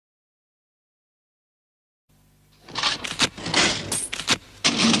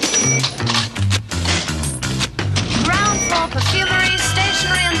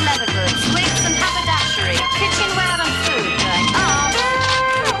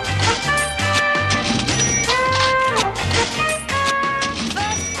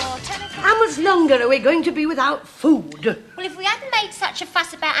longer are we going to be without food? Well, if we hadn't made such a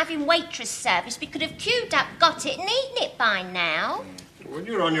fuss about having waitress service, we could have queued up, got it and eaten it by now. When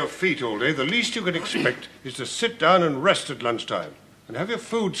you're on your feet all day, the least you can expect is to sit down and rest at lunchtime and have your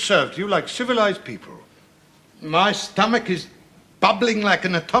food served to you like civilized people. My stomach is bubbling like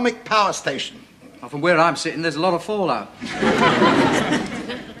an atomic power station. Well, from where I'm sitting, there's a lot of fallout. We've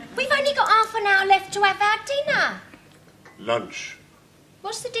only got half an hour left to have our dinner. Lunch.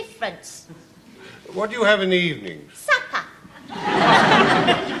 What's the difference? What do you have in the evenings? Supper.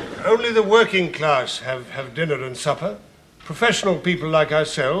 Only the working class have dinner and supper. Professional people like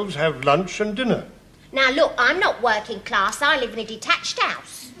ourselves have lunch and dinner. Now, look, I'm not working class. I live in a detached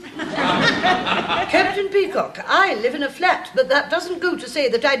house. Captain Peacock, I live in a flat, but that doesn't go to say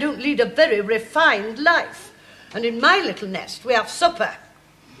that I don't lead a very refined life. And in my little nest, we have supper.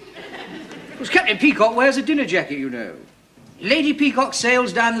 Well, Captain Peacock wears a dinner jacket, you know. Lady Peacock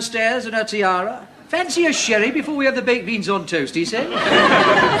sails down the stairs in her tiara. Fancy a sherry before we have the baked beans on toast, he said.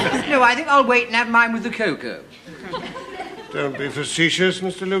 No, I think I'll wait and have mine with the cocoa. Don't be facetious,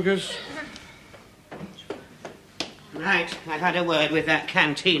 Mr. Lucas. Right, I've had a word with that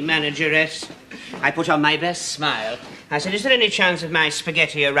canteen manageress. I put on my best smile. I said, is there any chance of my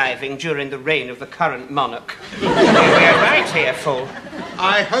spaghetti arriving during the reign of the current monarch? We're right here, fool.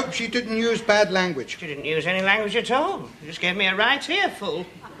 I hope she didn't use bad language. She didn't use any language at all. She just gave me a right here, fool.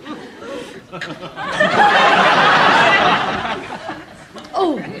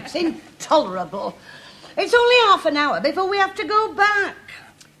 Oh, it's intolerable. It's only half an hour before we have to go back.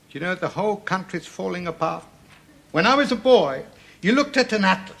 You know, the whole country's falling apart. When I was a boy, you looked at an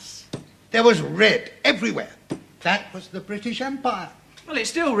atlas. There was red everywhere. That was the British Empire. Well, it's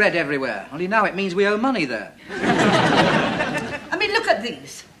still red everywhere. Only now it means we owe money there. I mean, look at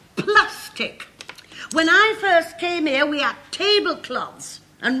these. Plastic. When I first came here, we had tablecloths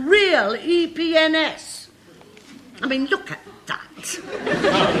and real EPNS. I mean, look at that.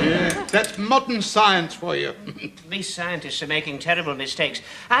 Yeah, that's modern science for you. These scientists are making terrible mistakes.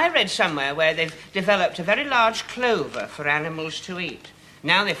 I read somewhere where they've developed a very large clover for animals to eat.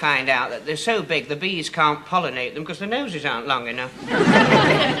 Now they find out that they're so big the bees can't pollinate them because their noses aren't long enough.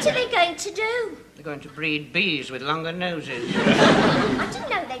 What are they going to do? They're going to breed bees with longer noses. I didn't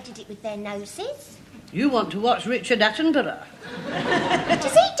know they did it with their noses. You want to watch Richard Attenborough?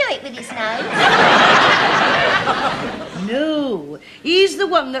 Does he do it with his nose? No, he's the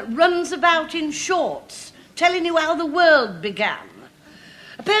one that runs about in shorts, telling you how the world began.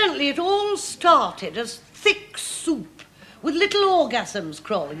 Apparently it all started as thick soup with little orgasms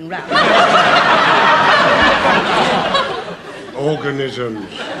crawling round. Organisms.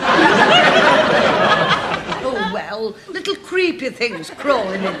 Oh, well, little creepy things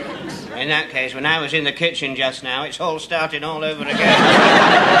crawling in it. In that case, when I was in the kitchen just now, it's all starting all over again.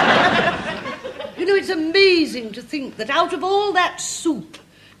 You know, it's amazing to think that out of all that soup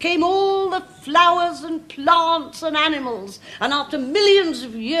came all the flowers and plants and animals, and after millions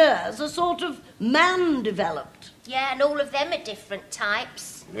of years, a sort of man developed. Yeah, and all of them are different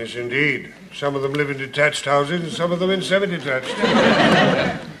types. Yes, indeed. Some of them live in detached houses and some of them in semi-detached.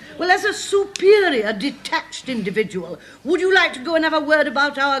 Well, as a superior detached individual, would you like to go and have a word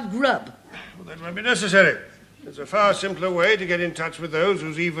about our grub? Well, that won't be necessary. There's a far simpler way to get in touch with those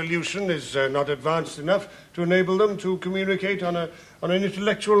whose evolution is not advanced enough to enable them to communicate on an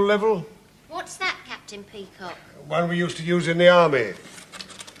intellectual level. What's that, Captain Peacock? One we used to use in the army.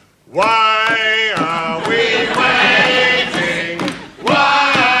 Why are we waiting?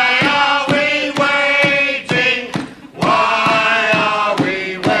 Why are we waiting? Why are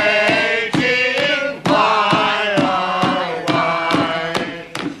we waiting?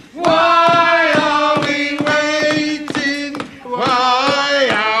 Why are we waiting? Why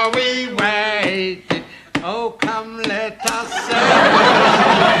are we waiting? Oh, come let us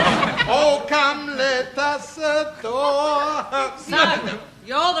adore. Oh, come let us adore. So,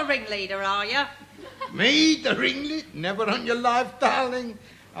 you're the ringleader, are you? Me, the ringleader? Never on your life, darling.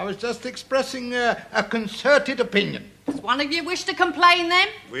 I was just expressing a concerted opinion. Does one of you wish to complain, then?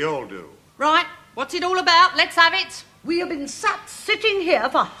 We all do. Right, what's it all about? Let's have it. We have been sitting here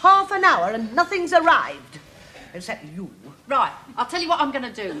for half an hour and nothing's arrived. Except you. Right, I'll tell you what I'm going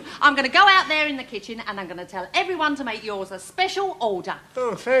to do. I'm going to go out there in the kitchen and I'm going to tell everyone to make yours a special order.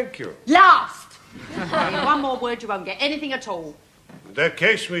 Oh, thank you. Last! One more word, you won't get anything at all. In that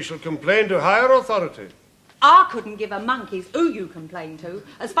case, we shall complain to higher authority. I couldn't give a monkey's who you complain to.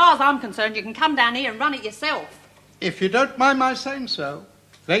 As far as I'm concerned, you can come down here and run it yourself. If you don't mind my saying so,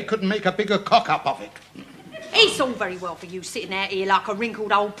 they couldn't make a bigger cock-up of it. It's all very well for you sitting out here like a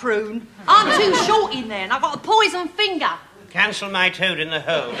wrinkled old prune. I'm too short in there and I've got a poison finger. Cancel my toad in the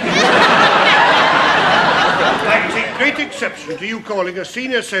hole. I take great exception to you calling a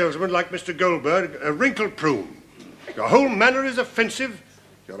senior salesman like Mr. Goldberg a wrinkled prune. Your whole manner is offensive,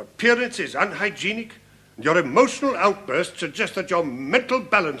 your appearance is unhygienic, and your emotional outbursts suggest that your mental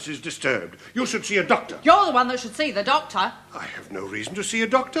balance is disturbed. You should see a doctor. You're the one that should see the doctor. I have no reason to see a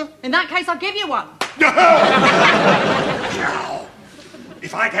doctor. In that case, I'll give you one. Now,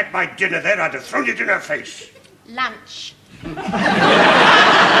 if I'd had my dinner there, I'd have thrown it in her face. Lunch. He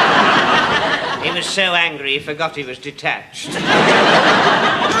was so angry he forgot he was detached.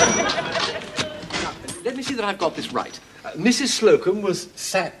 Let me see that I've got this right. Mrs. Slocum was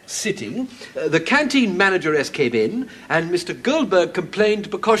sitting, the canteen manageress came in, and Mr. Goldberg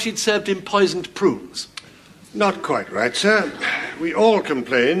complained because she'd served him poisoned prunes. Not quite right, sir. We all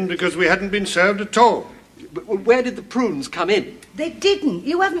complained because we hadn't been served at all. But where did the prunes come in? They didn't.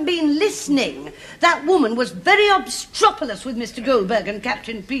 You haven't been listening. That woman was very obstropolous with Mr. Goldberg and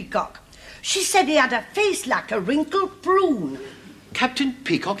Captain Peacock. She said he had a face like a wrinkled prune. Captain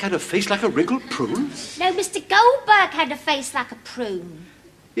Peacock had a face like a wrinkled prune? No, Mr. Goldberg had a face like a prune.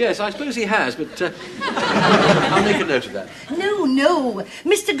 Yes, I suppose he has, but I'll make a note of that. No.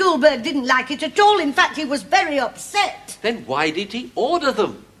 Mr. Goldberg didn't like it at all. In fact, he was very upset. Then why did he order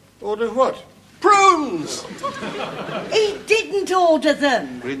them? Order what? Prunes! He didn't order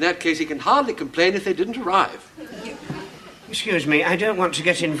them. Well, in that case, he can hardly complain if they didn't arrive. Excuse me, I don't want to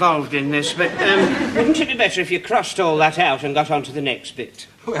get involved in this, but wouldn't it be better if you crossed all that out and got on to the next bit?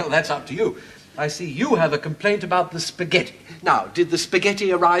 Well, that's up to you. I see you have a complaint about the spaghetti. Now, did the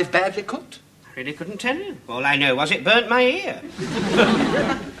spaghetti arrive badly cooked? I really couldn't tell you. All I know was it burnt my ear.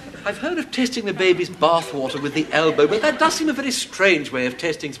 I've heard of testing the baby's bathwater with the elbow, but that does seem a very strange way of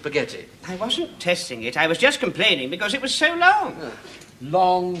testing spaghetti. I wasn't testing it. I was just complaining because it was so long.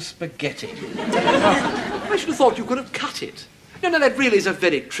 Long spaghetti. I should have thought you could have cut it. No, that really is a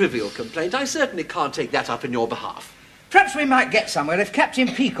very trivial complaint. I certainly can't take that up in your behalf. Perhaps we might get somewhere if Captain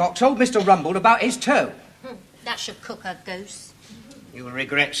Peacock told Mr. Rumbold about his toe. That should cook a goose. You will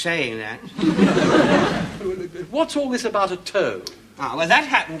regret saying that. What's all this about a toe? Ah, well, that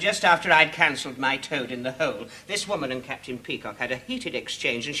happened just after I'd cancelled my toad in the hole. This woman and Captain Peacock had a heated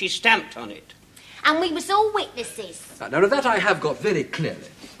exchange and she stamped on it. And we was all witnesses. Now, that I have got very clearly.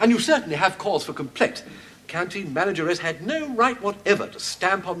 And you certainly have cause for complaint. Canteen manageress had no right whatever to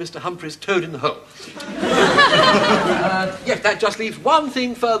stamp on Mr. Humphrey's toad in the hole. Yes, that just leaves one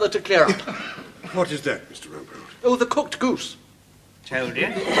thing further to clear up. What is that, Mr. Rumbold? Oh, the cooked goose. Told you.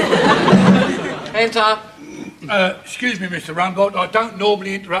 Enter. Excuse me, Mr. Rumbold, I don't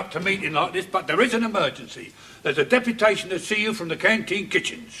normally interrupt a meeting like this, but there is an emergency. There's a deputation to see you from the canteen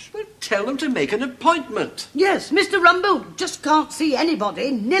kitchens. Well, tell them to make an appointment. Yes, Mr. Rumbold just can't see anybody,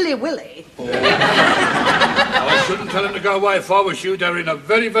 nilly-willy. I shouldn't tell them to go away if I was you. They're in a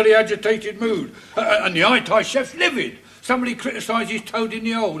very, very agitated mood. And the Thai chef's livid. Somebody criticised his toad in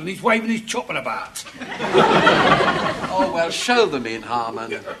the hole and he's waving his chopper about. Oh, well, show them in,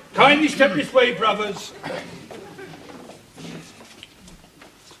 Harmon. Kindly step this way, brothers.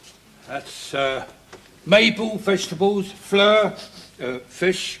 That's Maple, vegetables, Fleur,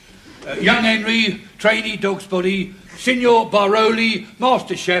 fish, young Henry, trainee dog's body, Signor Baroli,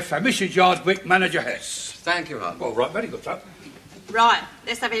 master chef, and Mrs. Yardwick, manager Hess. Thank you, Harmon. Well, right, very good, sir. Right,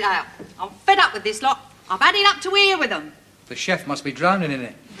 let's have it out. I'm fed up with this lot. I've had it up to here with them. The chef must be drowning in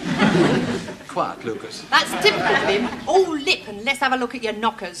it. Quiet, Lucas. That's typical of him. All lip and let's have a look at your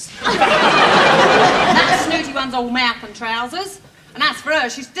knockers. That snooty one's all mouth and trousers. And as for her,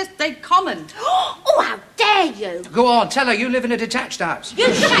 she's just dead common. Oh, how dare you! Go on, tell her you live in a detached house.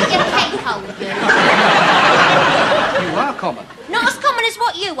 You shut your cake hole, you. You are common. Not as common as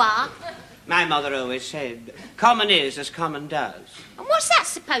what you are. My mother always said, common is as common does. And what's that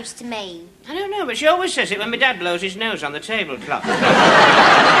supposed to mean? I don't know, but she always says it when my dad blows his nose on the tablecloth. Look,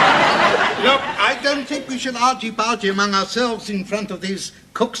 I don't think we should argy-bargy among ourselves in front of these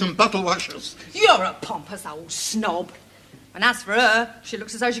cooks and bottle washers. You're a pompous old snob. And as for her, she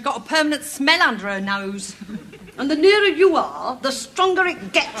looks as though she's got a permanent smell under her nose. And the nearer you are, the stronger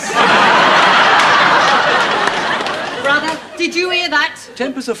it gets. Brother, did you hear that?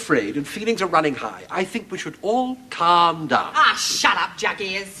 Temper's afraid and feelings are running high. I think we should all calm down. Ah, shut up,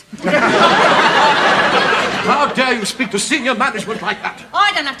 jug-ears. How dare you speak to senior management like that?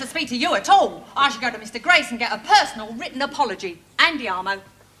 I don't have to speak to you at all. I should go to Mr. Grace and get a personal written apology. Andy Armo.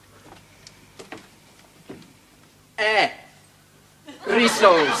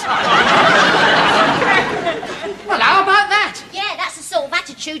 Rissoles. Well, how about that? Yeah, that's a sort of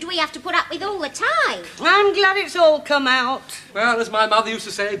attitude we have to put up with all the time. I'm glad it's all come out. Well, as my mother used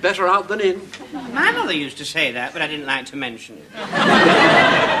to say, better out than in. My mother used to say that, but I didn't like to mention it.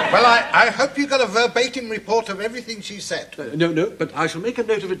 Well, I hope you got a verbatim report of everything she said. No, but I shall make a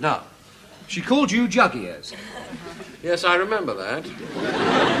note of it now. She called you jug ears. Yes, I remember that.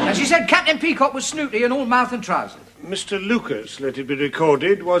 And she said Captain Peacock was snooty and all mouth and trousers. Mr. Lucas, let it be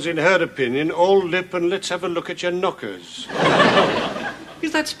recorded, was in her opinion all lip and let's have a look at your knockers.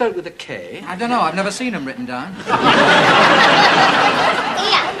 Is that spelled with a K? I don't know, I've never seen them written down. Here,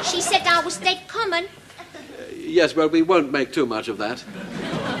 she said I was dead common. Yes, well, we won't make too much of that.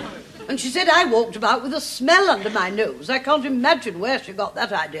 And she said I walked about with a smell under my nose. I can't imagine where she got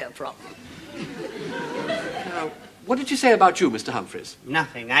that idea from. Now, what did she say about you, Mr. Humphreys?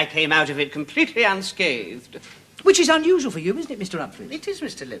 Nothing. I came out of it completely unscathed. Which is unusual for you, isn't it, Mr. Humphreys? It is,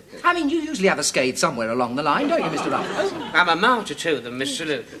 Mr. Lucas. I mean, you usually have a scathe somewhere along the line, don't you, Mr. Humphreys? I'm a martyr to them, Mr.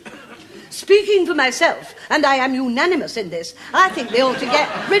 Lucas. Speaking for myself, and I am unanimous in this, I think they ought to get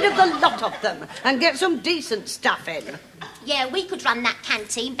rid of the lot of them and get some decent stuff in. Yeah, we could run that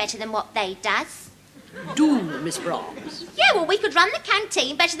canteen better than what they does. Do, Miss Brahms. Yeah, well, we could run the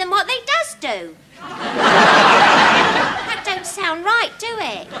canteen better than what they does do. That don't sound right, do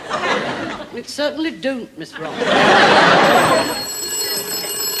it? It certainly don't, Miss Brahms.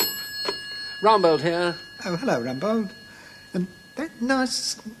 Rumbold here. Oh, hello, Rumbold. That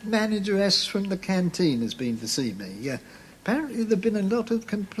nice manageress from the canteen has been to see me. Apparently there have been a lot of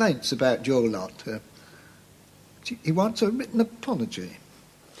complaints about your lot. He wants a written apology.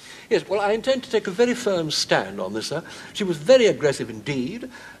 Yes, well, I intend to take a very firm stand on this, sir. She was very aggressive indeed,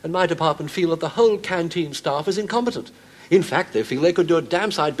 and my department feel that the whole canteen staff is incompetent. In fact, they feel they could do a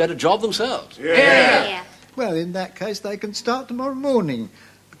damn sight better job themselves. Yeah. Well, in that case, they can start tomorrow morning.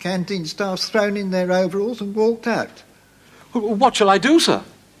 The canteen staff's thrown in their overalls and walked out. What shall I do, sir?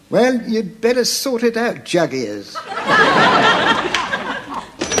 Well, you'd better sort it out, jug ears.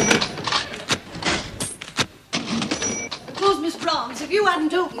 Miss Brahms, if you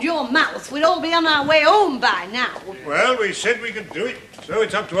hadn't opened your mouth, we'd all be on our way home by now. Well, we said we could do it, so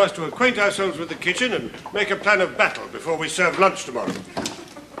it's up to us to acquaint ourselves with the kitchen and make a plan of battle before we serve lunch tomorrow.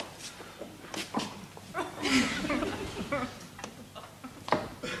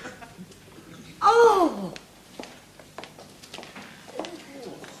 Oh!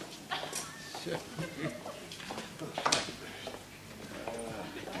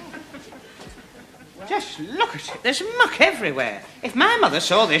 Just look at it. There's muck everywhere. If my mother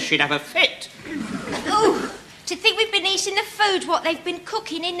saw this, she'd have a fit. Oh, to think we've been eating the food what they've been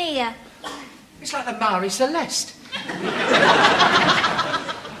cooking in here. It's like the Marie Celeste.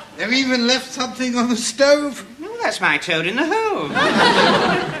 They've even left something on the stove. Oh, that's my toad in the hole.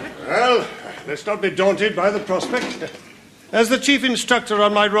 Well, let's not be daunted by the prospect. As the chief instructor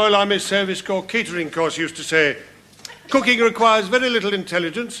on my Royal Army Service Corps catering course used to say, cooking requires very little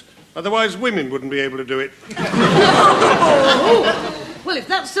intelligence, otherwise women wouldn't be able to do it. Well, if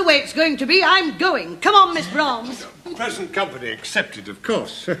that's the way it's going to be, I'm going. Come on, Miss Brahms. Present company accepted, of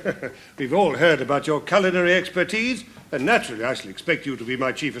course. We've all heard about your culinary expertise, and naturally I shall expect you to be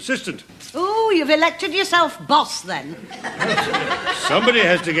my chief assistant. Oh, you've elected yourself boss, then. Somebody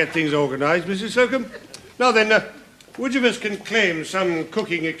has to get things organised, Mrs. Slocum. Now then, which of us can claim some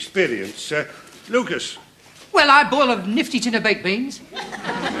cooking experience? Lucas. Well, I boil a nifty tin of baked beans.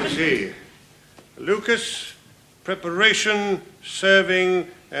 I see. Lucas, preparation, serving,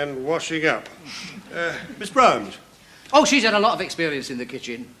 and washing up. Miss Brahms. Oh, she's had a lot of experience in the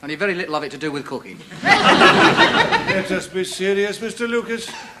kitchen, only very little of it to do with cooking. Let us be serious, Mr. Lucas.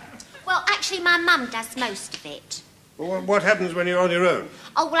 Well, actually, my mum does most of it. What happens when you're on your own?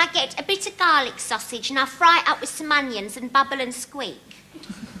 Oh, well, I get a bit of garlic sausage and I fry it up with some onions and bubble and squeak.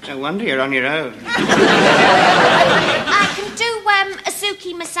 No wonder you're on your own. I can do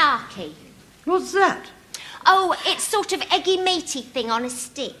azuki masaki. What's that? Oh, it's sort of eggy meaty thing on a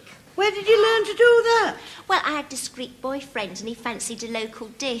stick. Where did you learn to do that? Well, I had a discreet boyfriend and he fancied a local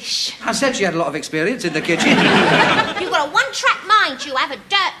dish. I said she had a lot of experience in the kitchen. You've got a one-track mind, you have a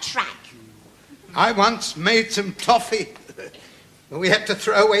dirt track. I once made some toffee. We had to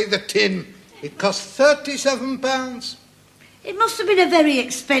throw away the tin. It cost £37. It must have been a very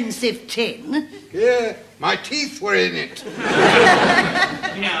expensive tin. Yeah, my teeth were in it.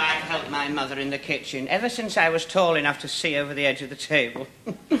 You know, I've helped my mother in the kitchen ever since I was tall enough to see over the edge of the table.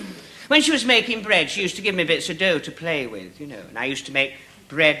 When she was making bread, she used to give me bits of dough to play with, you know, and I used to make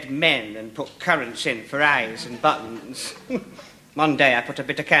bread men and put currants in for eyes and buttons. One day I put a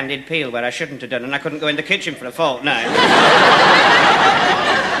bit of candied peel where I shouldn't have done, and I couldn't go in the kitchen for a fortnight.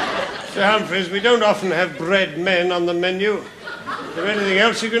 Sir Humphreys, we don't often have bread men on the menu. Is there anything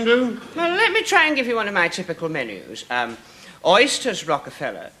else you can do? Well, let me try and give you one of my typical menus. Oysters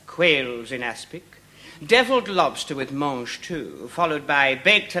Rockefeller, quails in aspic, deviled lobster with mange tout, followed by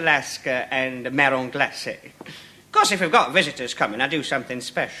baked Alaska and marron glacé. Of course, if we've got visitors coming, I do something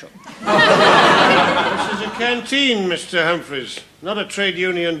special. This is a canteen, Mr. Humphreys, not a trade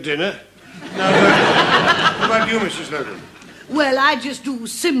union dinner. Now, what about you, Mrs. Slocum? Well, I just do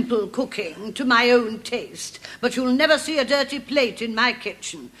simple cooking to my own taste, but you'll never see a dirty plate in my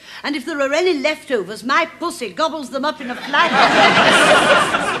kitchen. And if there are any leftovers, my pussy gobbles them up in a flight.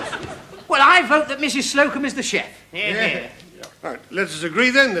 Well, I vote that Mrs. Slocum is the chef. Yeah. Right, let us agree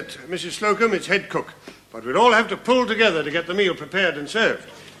then that Mrs. Slocum is head cook, but we'll all have to pull together to get the meal prepared and served.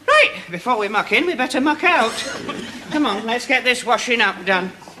 Right, before we muck in, we better muck out. Come on, let's get this washing up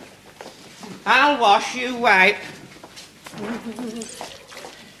done. I'll wash, you wipe.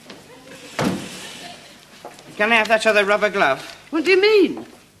 Can I have that other rubber glove? What do you mean?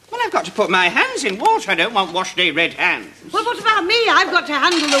 Well, I've got to put my hands in water. I don't want wash-day red hands. Well, what about me? I've got to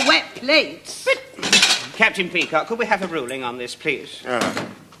handle the wet plates. But, Captain Peacock, could we have a ruling on this, please?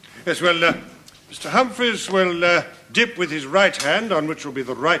 Yes, well, Mr. Humphreys will dip with his right hand, on which will be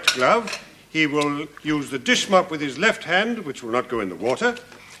the right glove. He will use the dish mop with his left hand, which will not go in the water.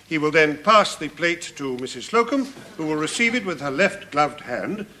 He will then pass the plate to Mrs. Slocum, who will receive it with her left gloved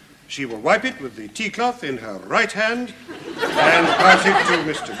hand. She will wipe it with the tea cloth in her right hand and pass it to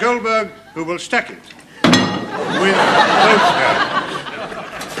Mr. Goldberg, who will stack it with both hands.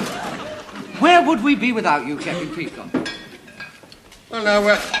 Where would we be without you, Captain Peacock? Well, now,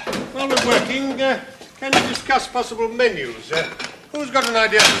 while we're working, can we discuss possible menus? Who's got an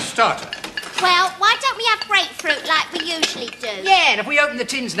idea for a starter? Well, why don't we have grapefruit like we usually do? Yeah, and if we open the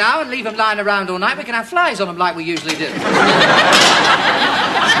tins now and leave them lying around all night, we can have flies on them like we usually do. Well,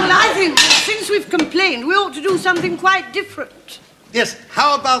 I think that since we've complained, we ought to do something quite different. Yes,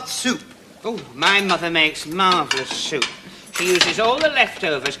 how about soup? Oh, my mother makes marvellous soup. She uses all the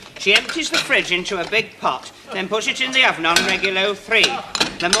leftovers. She empties the fridge into a big pot, then puts it in the oven on regulo 3.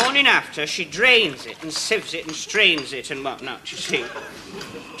 The morning after, she drains it and sieves it and strains it and whatnot, you see.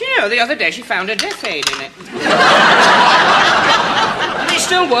 Do you know, the other day she found a death aid in it. Does it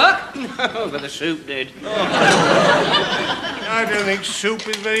still work? No, but the soup did. I don't think soup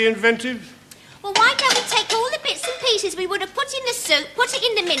is very inventive. Well, why don't we take all the bits and pieces we would have put in the soup, put it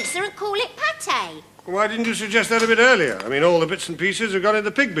in the mincer and call it pâté? Why didn't you suggest that a bit earlier? I mean, all the bits and pieces have gone in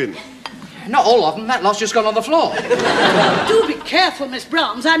the pig bin. Not all of them. That lot's just gone on the floor. Do be careful, Miss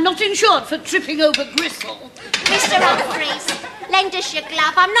Browns. I'm not insured for tripping over gristle. Mr. Humphreys, lend us your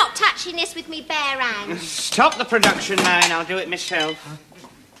glove. I'm not touching this with me bare hands. Stop the production line. I'll do it myself.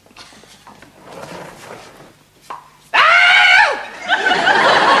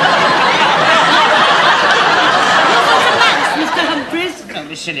 Mr. Humphreys? Don't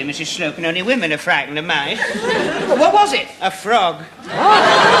be silly, Mrs. Slocum. Only women are frightened of mice. What was it? A frog.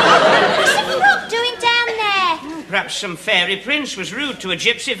 What's the frog doing down there? Perhaps some fairy prince was rude to a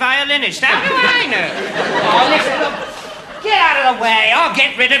gypsy violinist. How do I know? Oh, listen, look. Get out of the way. I'll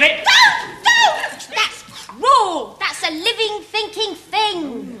get rid of it. Don't! That's cruel. That's a living, thinking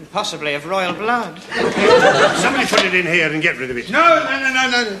thing. Possibly of royal blood. Somebody put it in here and get rid of it. No.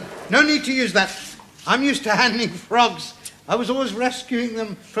 No need to use that. I'm used to handling frogs. I was always rescuing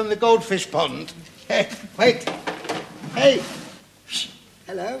them from the goldfish pond. Hey, wait. Hey. Shh.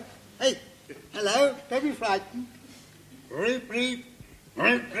 Hello. Hey. Hello. Don't be frightened. Reep, reep.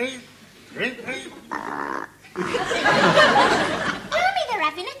 Reep, reep. Reep, reep. Blimey, they're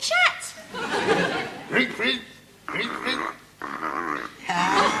having a chat. Reep, reep. Reep, reep.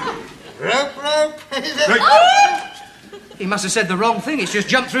 Rope, rope. He must have said the wrong thing. It's just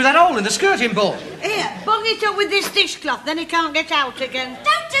jumped through that hole in the skirting board. Here, bung it up with this dishcloth, then he can't get out again.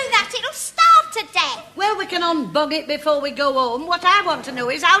 Don't do that. It'll starve to death. Well, we can unbung it before we go home. What I want to know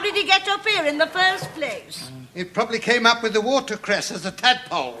is, how did he get up here in the first place? It probably came up with the watercress as a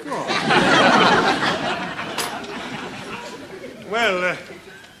tadpole. Well,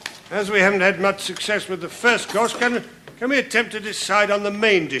 as we haven't had much success with the first course, can we attempt to decide on the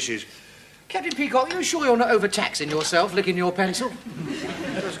main dishes? Captain Peacock, are you sure you're not overtaxing yourself, licking your pencil?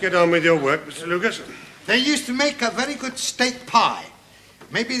 Let's get on with your work, Mr. Lucas. They used to make a very good steak pie.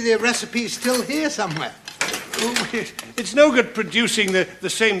 Maybe the recipe is still here somewhere. Oh, it's no good producing the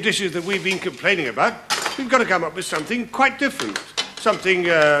same dishes that we've been complaining about. We've got to come up with something quite different. Something,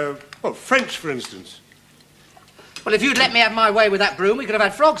 French, for instance. Well, if you'd let me have my way with that broom, we could have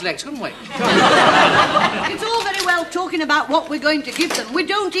had frog's legs, couldn't we? It's all very well talking about what we're going to give them. We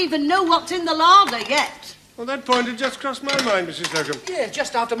don't even know what's in the larder yet. Well, that point had just crossed my mind, Mrs. Slocum. Yeah,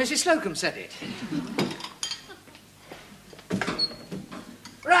 just after Mrs. Slocum said it.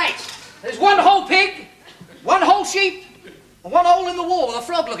 one whole pig, one whole sheep, and one hole in the wall with a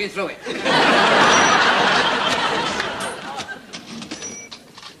frog looking through it.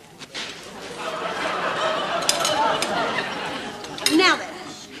 Now then,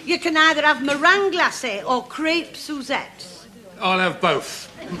 you can either have meringue glacé or crepe Suzettes. I'll have both.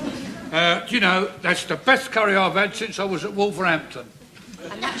 Do you know, that's the best curry I've had since I was at Wolverhampton.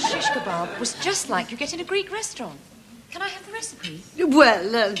 And that shish kebab was just like you get in a Greek restaurant. Can I have the recipe?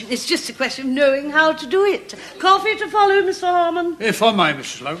 Well, it's just a question of knowing how to do it. Coffee to follow, Mr. Harmon? If I may,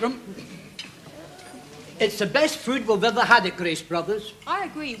 Mrs. Slocum. It's the best food we've ever had at Grace Brothers. I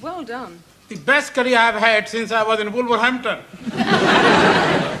agree. Well done. The best curry I've had since I was in Wolverhampton.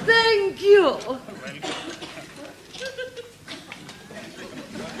 Thank you.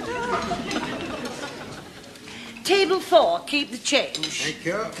 Table 4, keep the change. Thank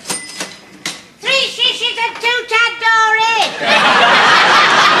you. 3 shishes and 2 tandoori.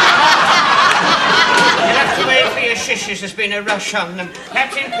 You'll have to wait for your shishes. There's been a rush on them.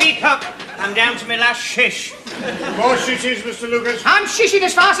 Captain Peacock, I'm down to my last shish. More shishes, Mr. Lucas. I'm shishing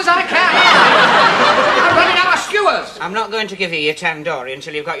as fast as I can. I'm running out of skewers. I'm not going to give you your tandoori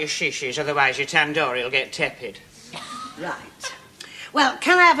until you've got your shishes, otherwise your tandoori will get tepid. Right. Well,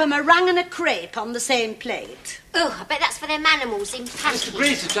 can I have a meringue and a crepe on the same plate? Oh, I bet that's for them animals in packing. Mr.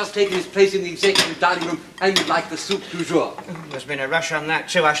 Grace has just taken his place in the executive dining room and would like the soup du jour. There's been a rush on that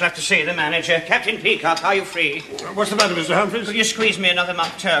too. I shall have to see the manager. Captain Peacock, are you free? What's the matter, Mr. Humphries? Will you squeeze me another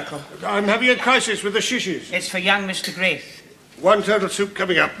mock turtle? I'm having a crisis with the shishes. It's for young Mr. Grace. 1 turtle soup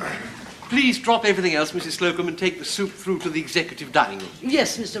coming up. Please drop everything else, Mrs. Slocum, and take the soup through to the executive dining room.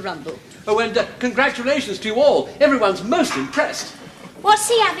 Yes, Mr. Rumble. Oh, and congratulations to you all. Everyone's most impressed. What's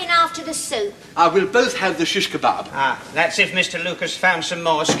he having after the soup? We'll both have the shish kebab. Ah, that's if Mr. Lucas found some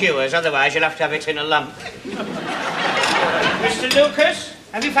more skewers. Otherwise, you'll have to have it in a lump. Mr. Lucas,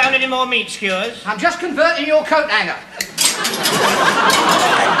 have you found any more meat skewers? I'm just converting your coat hanger.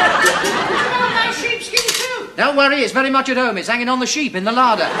 My sheepskin too. Don't worry, it's very much at home. It's hanging on the sheep in the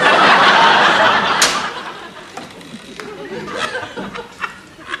larder.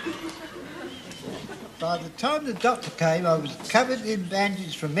 By the time the doctor came, I was covered in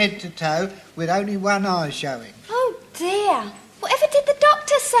bandages from head to toe with only one eye showing. Oh, dear. Whatever did the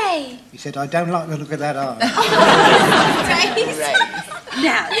doctor say? He said, I don't like the look of that eye.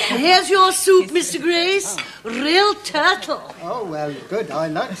 Now, here's your soup, Mr. Grace. Real turtle. Oh, well, good. I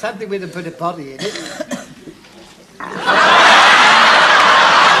like something with a bit of body in it.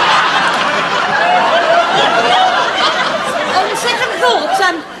 On second thoughts,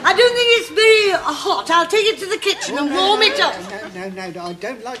 I don't think it's very hot. I'll take it to the kitchen and warm it up. No, I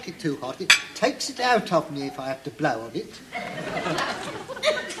don't like it too hot. It takes it out of me if I have to blow on it.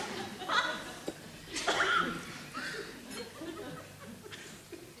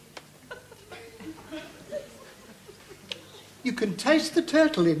 You can taste the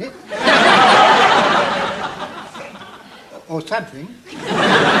turtle in it. Or something.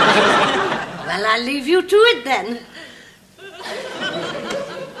 Well, I'll leave you to it then.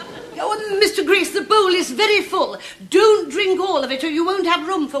 Oh, Mr. Grace, the bowl is very full. Don't drink all of it or you won't have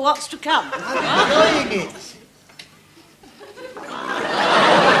room for what's to come. I'm enjoying it.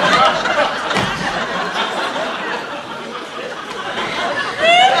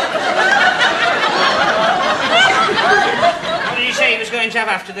 What did he say he was going to have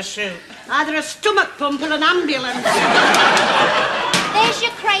after the soup? Either a stomach pump or an ambulance. There's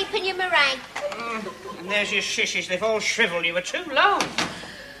your crepe and your meringue. And there's your shishes. They've all shriveled. You were too long.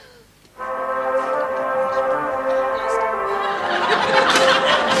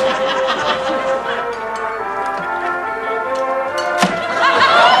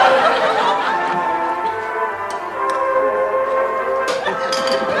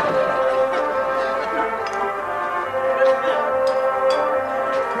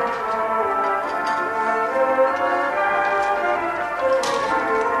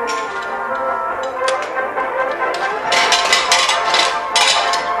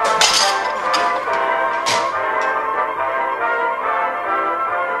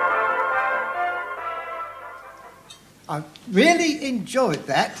 I really enjoyed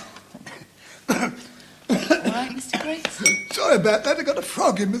that. All right, Mr. Grace? Sorry about that, I got a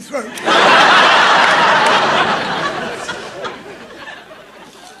frog in my throat.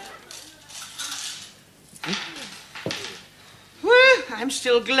 Whew, I'm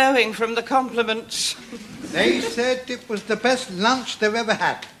still glowing from the compliments. They said it was the best lunch they've ever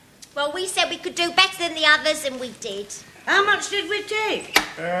had. Well, we said we could do better than the others, and we did. How much did we take?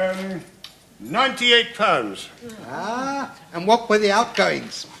 £98. Ah, and what were the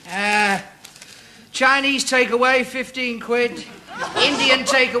outgoings? Chinese takeaway, 15 quid. Indian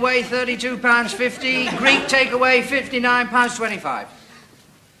takeaway, £32.50. Greek takeaway, £59.25.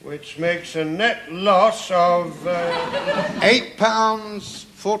 Which makes a net loss of...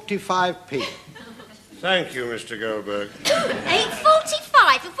 £8.45p. Thank you, Mr. Goldberg.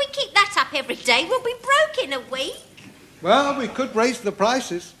 8.45. If we keep that up every day, we'll be broke in a week. Well, we could raise the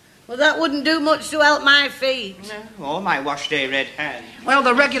prices. Well, that wouldn't do much to help my feet. No, or my wash-day red hand. Well,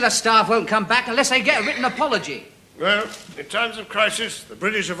 the regular staff won't come back unless they get a written apology. Well, in times of crisis, the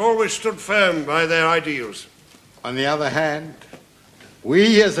British have always stood firm by their ideals. On the other hand,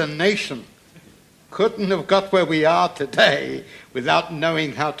 we as a nation couldn't have got where we are today without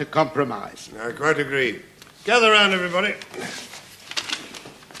knowing how to compromise. I quite agree. Gather round, everybody.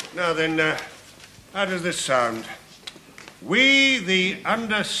 Now then, how does this sound? We, the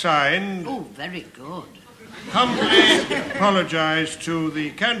undersigned... Oh, very good. Humbly apologise to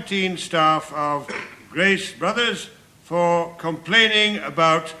the canteen staff of Grace Brothers for complaining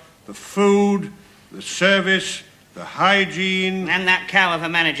about the food, the service, the hygiene... And that cow of a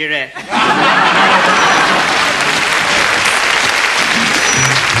manageress.